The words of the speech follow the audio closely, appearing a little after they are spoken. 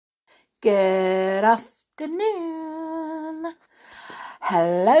Good afternoon.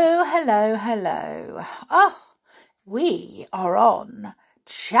 Hello, hello, hello. We are on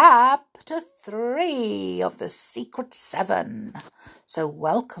chapter 3 of the Secret Seven. So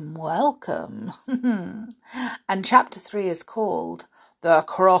welcome. And chapter 3 is called The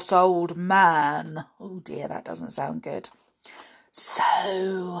Cross Old Man. Oh dear, that doesn't sound good.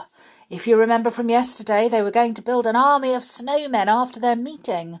 So, if you remember from yesterday, they were going to build an army of snowmen after their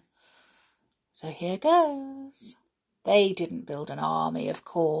meeting. So here goes. They didn't build an army, of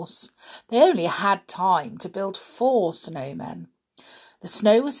course. They only had time to build 4 snowmen. The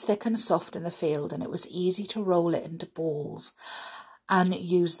snow was thick and soft in the field, and it was easy to roll it into balls and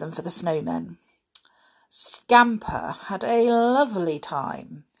use them for the snowmen. Scamper had a lovely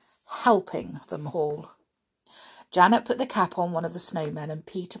time helping them all. Janet put the cap on one of the snowmen, and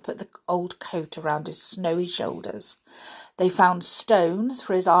Peter put the old coat around his snowy shoulders. They found stones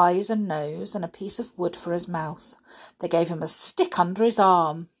for his eyes and nose, and a piece of wood for his mouth. They gave him a stick under his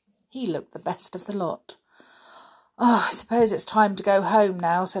arm. He looked the best of the lot. "I suppose it's time to go home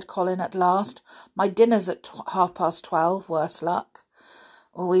now," said Colin at last. "My dinner's at 12:30, worse luck."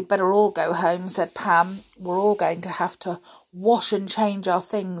 "We'd better all go home," said Pam. "We're all going to have to wash and change our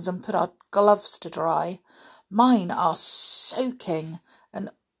things and put our gloves to dry. Mine are soaking, and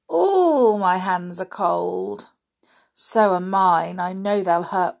my hands are cold." "So are mine. I know they'll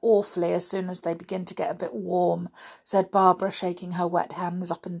hurt awfully as soon as they begin to get a bit warm," said Barbara, shaking her wet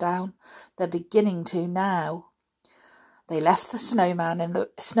hands up and down. "They're beginning to now." They left the snowmen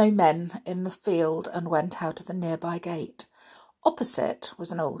in the field and went out of the nearby gate. Opposite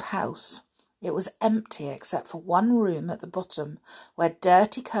was an old house. It was empty except for one room at the bottom, where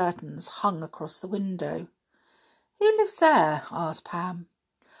dirty curtains hung across the window. "Who lives there?" asked Pam.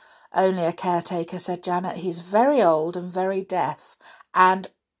 "Only a caretaker," said Janet. "He's very old and very deaf and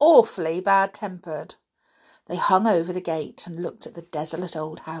awfully bad-tempered." They hung over the gate and looked at the desolate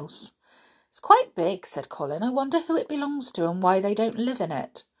old house. "It's quite big," said Colin. "I wonder who it belongs to and why they don't live in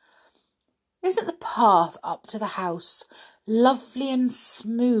it." "Isn't the path up to the house lovely and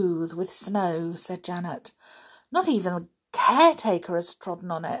smooth with snow?" said Janet. "Not even the caretaker has trodden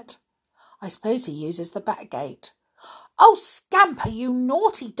on it. I suppose he uses the back gate." "Oh, Scamper, you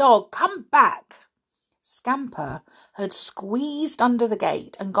naughty dog, come back!" Scamper had squeezed under the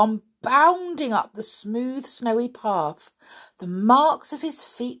gate and gone bounding up the smooth, snowy path. The marks of his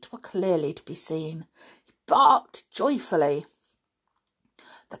feet were clearly to be seen. He barked joyfully.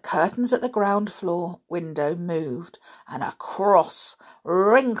 The curtains at the ground floor window moved, and a cross,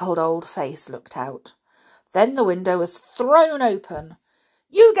 wrinkled old face looked out. Then the window was thrown open.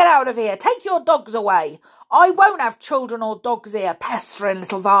 "You get out of here! Take your dogs away! I won't have children or dogs here, pestering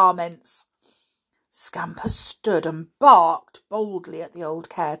little varmints!" Scamper stood and barked boldly at the old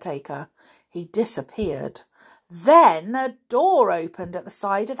caretaker. He disappeared. Then a door opened at the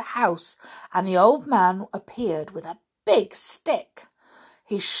side of the house, and the old man appeared with a big stick.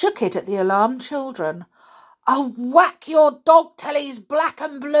 He shook it at the alarmed children. "I'll whack your dog till he's black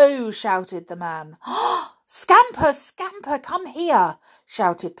and blue," shouted the man. "Scamper, Scamper, come here,"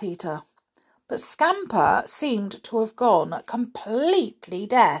 shouted Peter. But Scamper seemed to have gone completely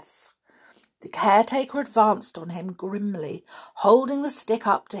deaf. The caretaker advanced on him grimly, holding the stick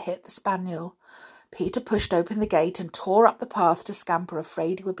up to hit the spaniel. Peter pushed open the gate and tore up the path to Scamper,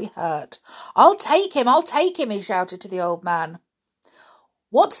 afraid he would be hurt. I'll take him, he shouted to the old man.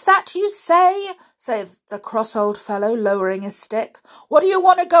 "What's that you say?" said the cross old fellow, lowering his stick. "What do you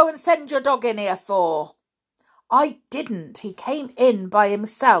want to go and send your dog in here for?" "I didn't. He came in by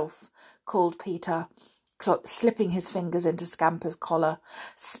himself," called Peter, slipping his fingers into Scamper's collar.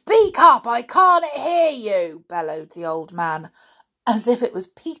 "Speak up, I can't hear you," bellowed the old man, as if it was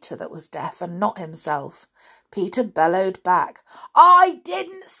Peter that was deaf and not himself. Peter bellowed back, "I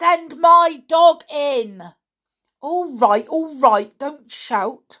didn't send my dog in." All right, don't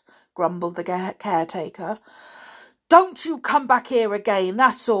shout," grumbled the caretaker. "Don't you come back here again,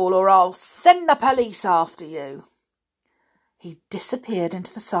 that's all, or I'll send the police after you." He disappeared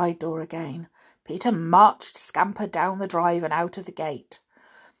into the side door again. Peter marched Scamper down the drive and out of the gate.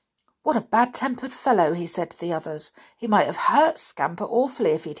 "What a bad-tempered fellow," he said to the others. "He might have hurt Scamper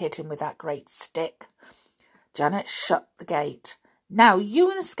awfully if he'd hit him with that great stick." Janet shut the gate. "Now you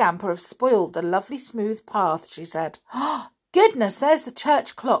and Scamper have spoiled the lovely smooth path," she said. "Goodness, there's the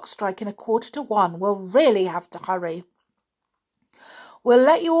church clock striking 1:45. We'll really have to hurry." "We'll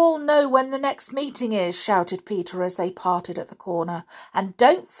let you all know when the next meeting is," shouted Peter as they parted at the corner. "And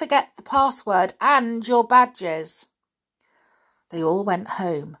don't forget the password and your badges." They all went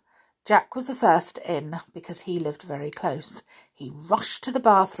home. Jack was the first in because he lived very close. He rushed to the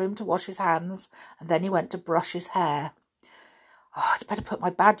bathroom to wash his hands, and then he went to brush his hair. Oh, I'd better put my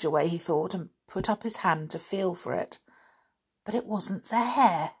badge away, he thought, and put up his hand to feel for it. But it wasn't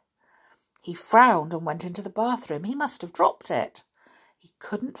there. He frowned and went into the bathroom. He must have dropped it. He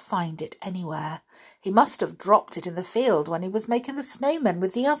couldn't find it anywhere. He must have dropped it in the field when he was making the snowmen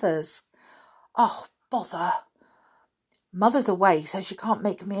with the others. Oh, bother. Mother's away, so she can't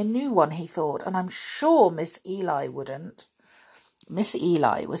make me a new one, he thought, and I'm sure Miss Eli wouldn't. Miss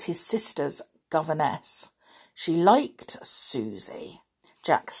Eli was his sister's governess. She liked Susie,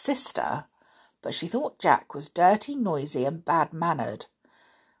 Jack's sister, but she thought Jack was dirty, noisy, and bad-mannered.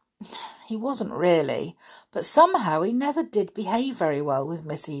 He wasn't really, but somehow he never did behave very well with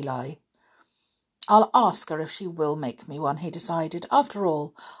Miss Eli. I'll ask her if she will make me one, he decided. After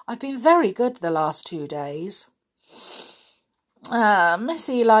all, I've been very good the last 2 days. Miss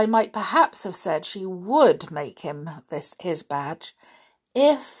Eli might perhaps have said she would make him his badge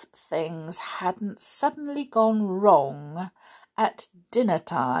if things hadn't suddenly gone wrong at dinner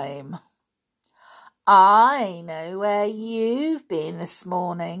time. I know where you've been this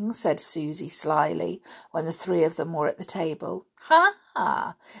morning, said Susie slyly when the three of them were at the table. Ha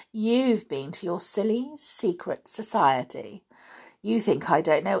ha! You've been to your silly secret society. You think I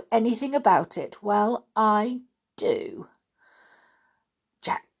don't know anything about it. Well, I do.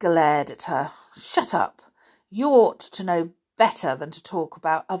 Jack glared at her. Shut up. You ought to know better than to talk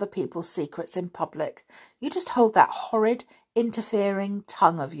about other people's secrets in public. You just hold that horrid, interfering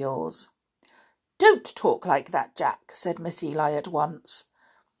tongue of yours. Don't talk like that, Jack, said Miss Eli at once.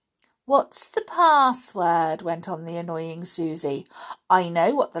 What's the password? Went on the annoying Susie. I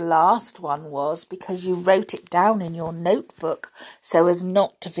know what the last one was because you wrote it down in your notebook so as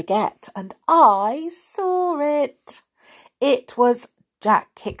not to forget, and I saw it. It was...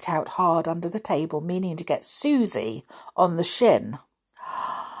 Jack kicked out hard under the table, meaning to get Susie on the shin.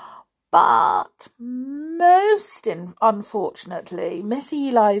 But most unfortunately, Miss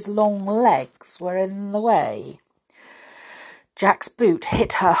Eli's long legs were in the way. Jack's boot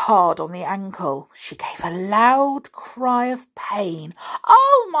hit her hard on the ankle. She gave a loud cry of pain.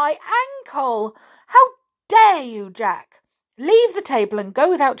 Oh, my ankle! How dare you, Jack! Leave the table and go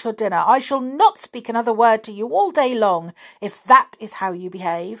without your dinner. I shall not speak another word to you all day long, if that is how you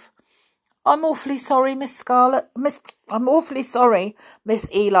behave. I'm awfully sorry, Miss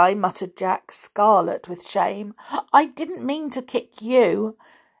Eli, muttered Jack, scarlet with shame. I didn't mean to kick you.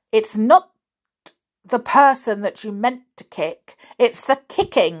 It's not the person that you meant to kick. It's the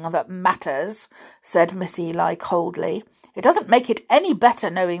kicking that matters, said Miss Eli coldly. It doesn't make it any better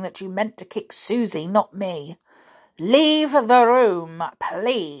knowing that you meant to kick Susie, not me. Leave the room,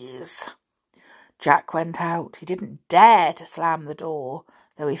 please. Jack went out. He didn't dare to slam the door,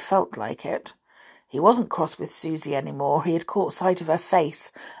 though he felt like it. He wasn't cross with Susie any more. He had caught sight of her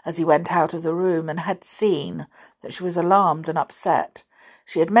face as he went out of the room and had seen that she was alarmed and upset.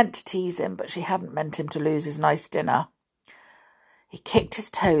 She had meant to tease him, but she hadn't meant him to lose his nice dinner. He kicked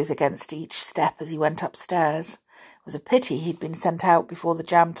his toes against each step as he went upstairs. It was a pity he'd been sent out before the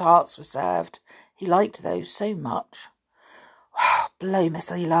jam tarts were served. He liked those so much. Blow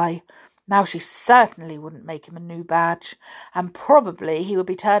Miss Eli. Now she certainly wouldn't make him a new badge, and probably he would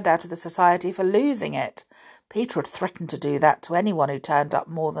be turned out of the society for losing it. Peter had threatened to do that to anyone who turned up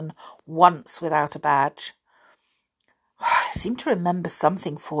more than once without a badge. I seem to remember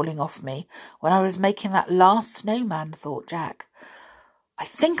something falling off me when I was making that last snowman, thought Jack. I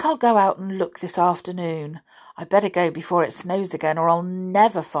think I'll go out and look this afternoon. I'd better go before it snows again, or I'll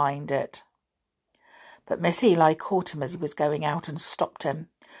never find it. But Miss Eli caught him as he was going out and stopped him.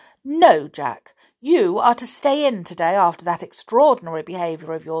 No, Jack, you are to stay in today after that extraordinary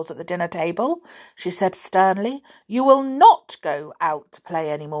behaviour of yours at the dinner table, she said sternly. You will not go out to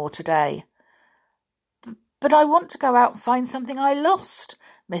play any more today. But I want to go out and find something I lost,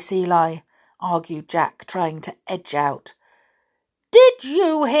 Miss Eli, argued Jack, trying to edge out. Did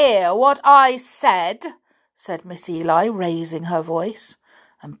you hear what I said? Said Miss Eli, raising her voice,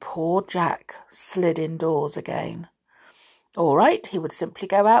 and poor Jack slid indoors again. All right, he would simply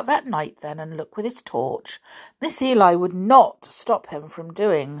go out that night then and look with his torch. Miss Eli would not stop him from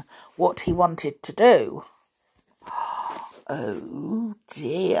doing what he wanted to do. Oh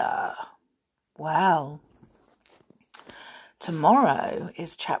dear. Well, tomorrow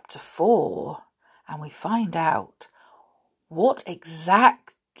is chapter 4, and we find out what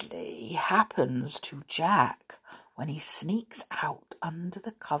exactly happens to Jack when he sneaks out under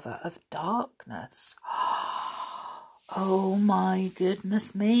the cover of darkness. Oh my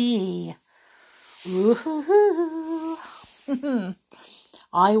goodness me.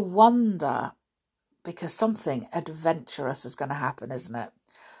 I wonder, because something adventurous is going to happen, isn't it?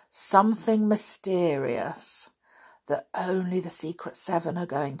 Something mysterious that only the Secret Seven are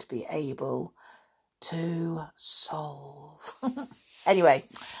going to be able to solve. Anyway,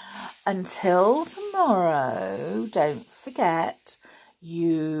 until tomorrow, don't forget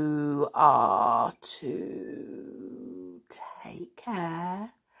you are to take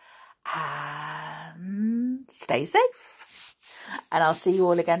care and stay safe. And I'll see you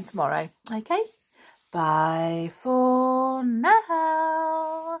all again tomorrow. Okay? Bye for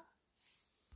now.